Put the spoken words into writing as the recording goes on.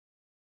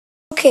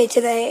Okay,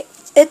 today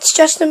it's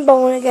Justin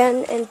Bowen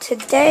again, and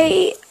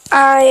today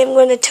I am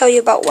going to tell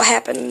you about what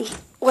happened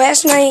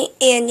last night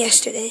and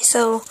yesterday.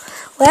 So,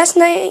 last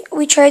night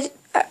we tried,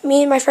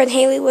 me and my friend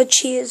Haley Wood,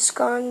 she is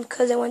gone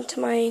because I went to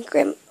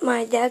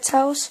my dad's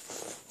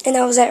house, and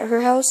I was at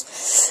her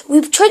house.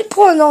 We tried to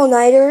pull an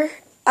all-nighter.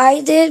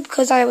 I did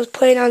because I was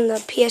putting on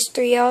the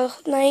PS3 all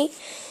night,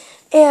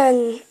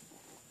 and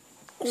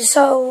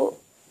so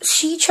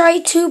she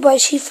tried to,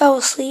 but she fell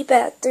asleep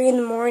at 3 in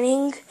the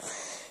morning.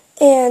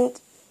 And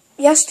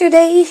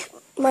yesterday,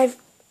 my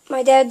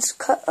dad's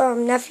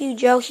nephew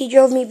Joe, he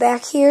drove me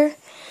back here,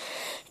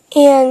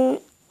 and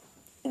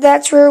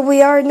that's where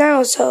we are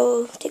now.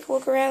 So take a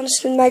look around.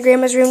 This is my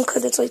grandma's room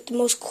because it's like the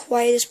most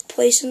quietest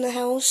place in the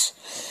house.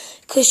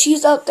 Because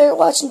she's out there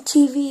watching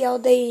TV all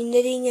day,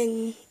 knitting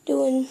and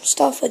doing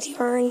stuff with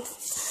yarn,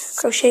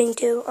 crocheting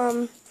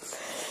too.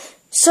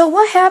 So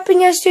what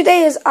happened yesterday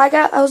is I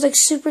was like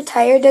super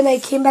tired. Then I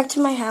came back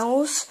to my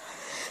house.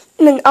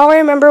 And then all I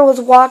remember was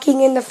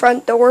walking in the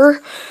front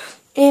door,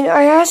 and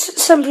I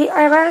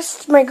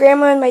asked my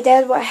grandma and my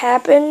dad what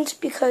happened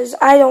because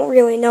I don't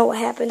really know what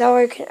happened. All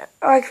I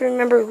can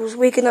remember was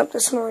waking up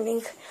this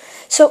morning.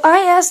 So I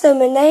asked them,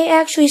 and they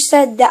actually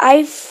said that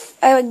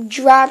I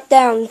dropped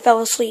down and fell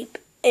asleep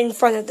in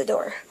front of the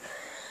door.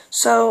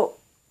 So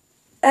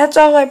that's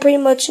all I pretty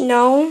much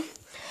know.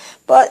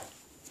 But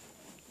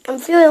I'm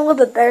feeling a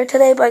little bit better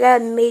today, but I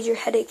got a major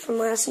headache from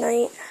last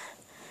night.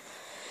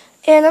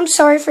 And I'm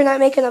sorry for not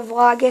making a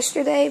vlog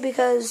yesterday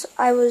because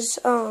I was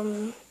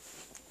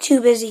too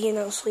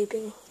busy,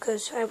 sleeping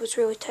because I was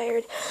really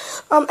tired.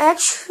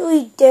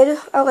 Actually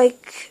I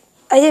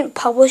didn't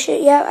publish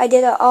it yet. I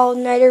did an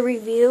all-nighter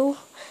review.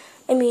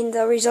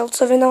 The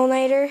results of an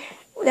all-nighter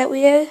that we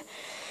did.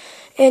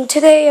 And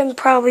today I'm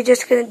probably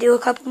just going to do a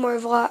couple more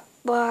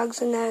vlogs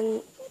and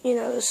then,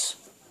 just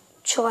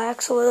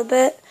chillax a little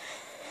bit.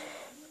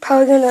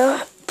 Probably going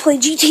to play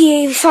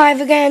GTA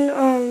 5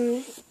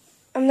 again.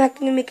 I'm not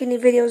going to make any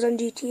videos on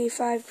GTA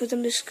 5 because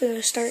I'm just going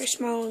to start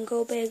small and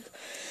go big.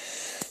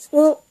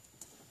 Well,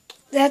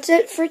 that's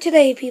it for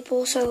today,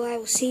 people, so I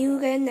will see you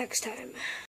again next time.